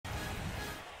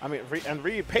I mean, and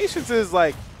Reed, patience is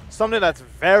like something that's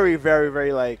very, very,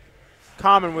 very like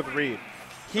common with Reed.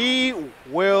 He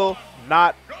will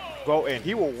not go in.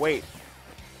 He will wait.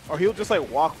 Or he'll just like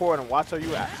walk forward and watch how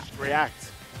you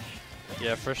react.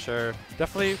 Yeah, for sure.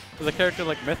 Definitely with a character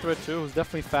like Mithra too, who's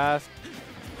definitely fast,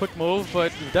 quick moves,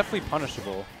 but definitely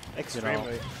punishable.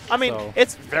 Extremely. You know? I mean, So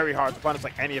it's very hard to punish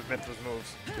like any of Mithra's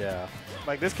moves. yeah.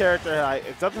 Like this character,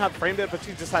 it doesn't have frame dip, but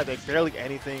she just had like barely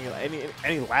anything,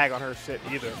 any lag on her shit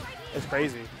either. It's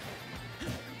crazy.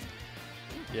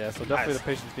 Yeah, so definitely the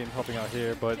patience game helping out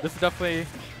here, but this is definitely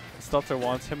Stelter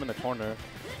wants him in the corner.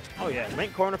 Oh yeah,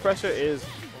 link corner pressure is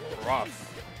rough.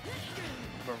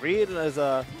 But Reed is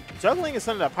juggling is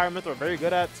something that Pyro Mithra are very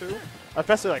good at too,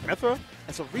 especially like Mithra.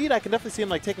 And so Reed, I can definitely see him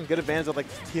like taking good advantage of like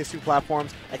TS2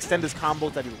 platforms, extend his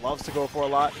combos that he loves to go for a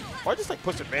lot, or just like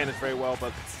push advantage very well.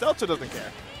 But Stelter doesn't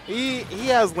care. He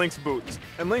has Link's boots,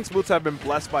 and Link's boots have been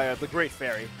blessed by the Great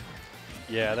Fairy.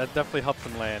 Yeah, that definitely helps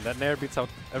him land. That Nair beats out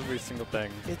every single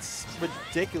thing. It's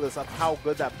ridiculous of how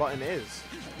good that button is.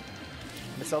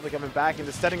 And Stelter coming back and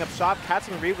just setting up shop,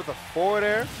 catching Reed with a forward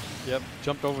air. Yep,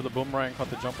 jumped over the boomerang, caught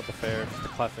the jump with the fair. Just the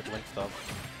classic Link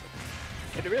stuff.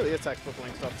 It really is textbook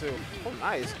Link stuff too. Oh,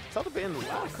 nice. Stelter being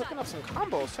loud, cooking up some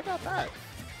combos. Check out that.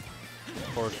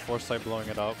 Of course, Foresight blowing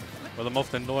it up. One of the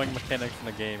most annoying mechanics in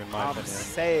the game, in my opinion.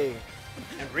 Saying.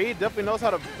 And Reed definitely knows how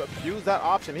to use that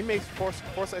option. He makes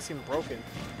Foresight seem broken.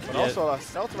 But Yeah. also,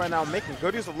 Stelter right now making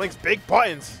good use of Link's big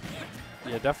buttons.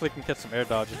 Yeah, definitely can get some air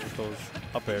dodges with those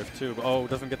up airs too. But oh,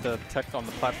 doesn't get the tech on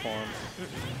the platform.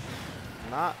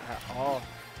 Not at all.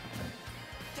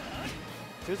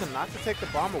 Choosing not to take the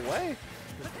bomb away.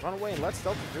 Just run away and let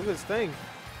Stelter do his thing.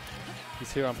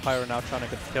 He's here on Pyro now trying to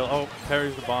get the kill. Oh,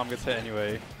 parries the bomb, gets hit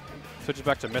anyway. Switches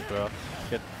back to Mithra.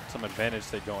 Get some advantage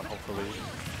stay going, hopefully.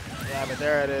 Yeah, but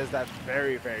there it is. That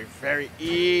very, very, very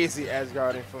easy edge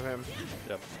guarding from him.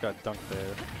 Yep, just got dunked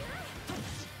there.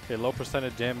 Okay, low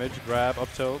percentage damage, grab,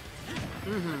 up tilt.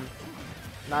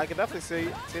 Now I can definitely see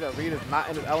that Reed is not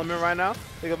in his element right now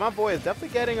because my boy is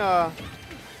definitely getting mashed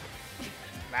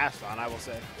on, I will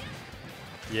say.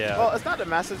 Yeah. Well, it's not the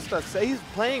mash, it's just that he's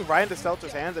playing right into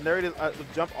Stelter's hands, and there it is,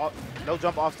 no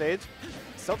jump off stage.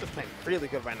 Stelter's playing really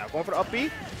good right now. Going for the up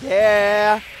B.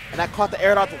 Yeah. And that caught the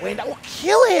air out the way, and that will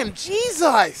kill him.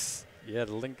 Jesus. Yeah,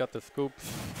 the Link got the scoop.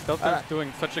 Stelter's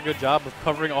doing such a good job of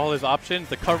covering all his options.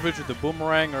 The coverage with the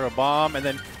boomerang or a bomb, and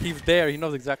then he's there. He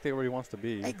knows exactly where he wants to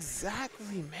be.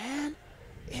 Exactly, man.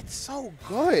 It's so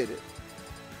good.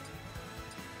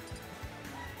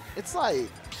 It's like,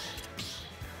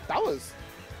 that was,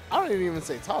 I don't even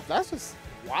say tough. That's just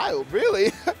wild,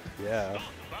 really. Yeah.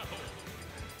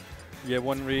 You get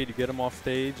one read, you get him off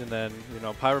stage, and then, you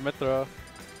know, Pyro Mithra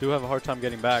do have a hard time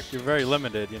getting back. You're very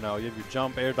limited, you know. You have your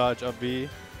jump, air dodge, up B.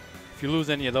 If you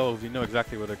lose any of those, you know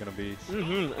exactly where they're going to be.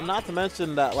 And not to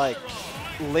mention that, like,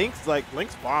 Link's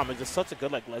bomb is just such a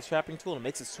good, like, ledge trapping tool. It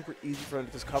makes it super easy for him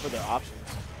to just cover their options.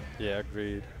 Yeah,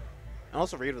 agreed. And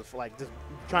also Reed was, like, just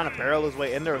trying to barrel his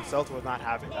way in there, and Stelter was not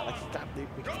having that. Like,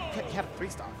 he had a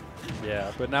 3-stop.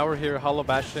 Yeah, but now we're here, Hollow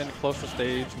Bastion, close to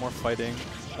stage, more fighting,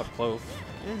 up close.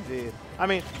 Indeed. I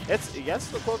mean, it's, yes,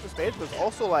 the closer stage, but it's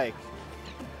also, like,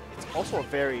 it's also a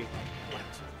very, like,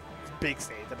 big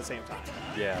stage at the same time.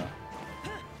 Yeah.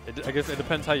 I guess it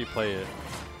depends how you play it.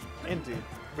 Indeed.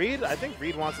 Reed, I think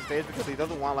Reed wants the stage because he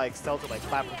doesn't want, like, Stelter, like,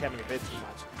 platform camping a bit too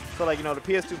much. So, like, you know, the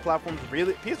PS2 platform is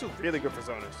really good for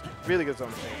zoners. Really good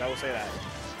zoner stage. I will say that.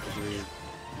 Agreed.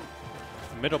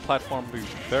 The middle platform would be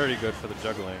very good for the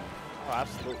juggling. Oh,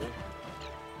 absolutely.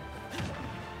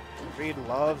 Reed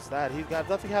loves that. He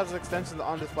definitely has extensions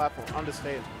on this platform, on this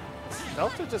stage.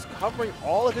 Stelter just covering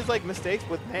all of his, like, mistakes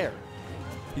with Nair.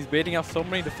 He's baiting out so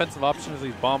many defensive options,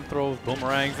 these bomb throws,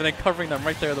 boomerangs, and then covering them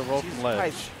right there, the roll from ledge.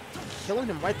 Christ. Killing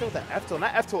him right there with that F-tilt. And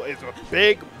that F-tilt is a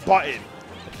big button.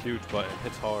 A huge button,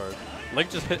 hits hard. Link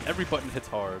just hit, every button hits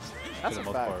hard. That's for a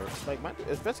the most fact. part. Like,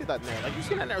 especially that Nair. Like, you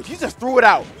see that Nair, he just threw it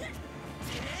out.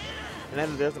 And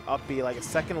then there's an up B, like a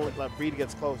second, like, Reed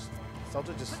gets close.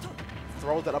 Stelter just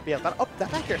throws that up B. That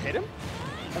back air hit him?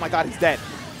 Oh my god, he's dead.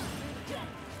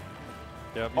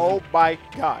 Yep, oh my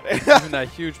god. using that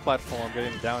huge platform,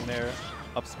 getting down there,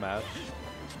 up smash.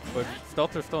 But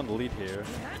Stelter's still in the lead here.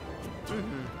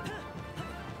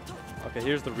 Okay,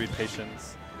 here's the Reed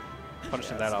patience.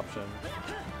 Punishing that option.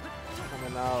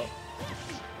 Coming out.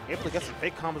 Able to get some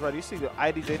big combos right. You see the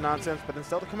IDJ nonsense, but then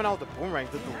Stelter coming out with the boomerang.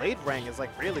 The delayed rang is, like,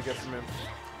 really good from him.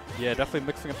 Yeah, definitely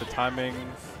mixing up the timings,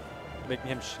 making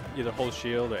him either hold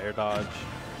shield or air dodge.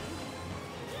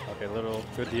 Okay, little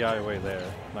good DIY there.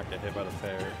 Not get hit by the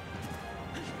fair.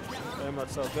 Very much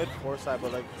so. Good foresight,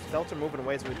 but, like, Stelter moving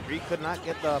away, so Reed could not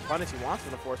get the punish he wants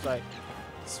from the foresight.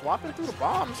 Swapping through the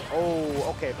bombs.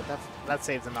 Oh, okay, but that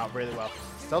saves him out really well.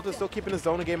 Stelter still keeping his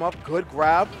zone game up. Good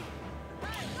grab.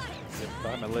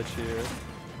 I'm a lich here.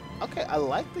 Okay, I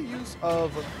like the use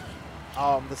of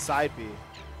the side B.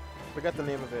 Forget the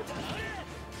name of it.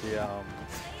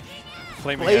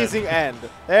 The Blazing End.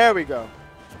 There we go.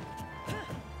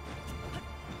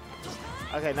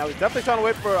 Okay, now he's definitely trying to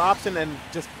wait for an option and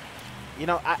just, you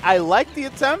know, I like the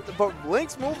attempt, but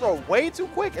Link's moves are way too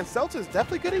quick, and Stelter's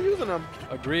definitely good at using them.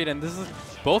 Agreed, and this is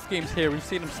both games here. We've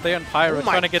seen him stay on Pyro, Oh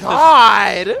trying to get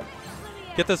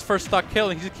this first stock kill,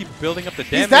 and he just keeps building up the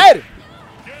damage. He's dead.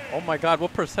 Oh my God,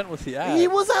 what percent was he at? He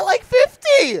was at like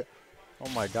 50. Oh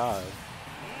my God.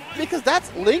 Because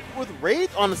that's Link with Rage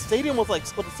on a stadium with like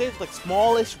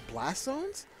smallish blast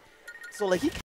zones. So like he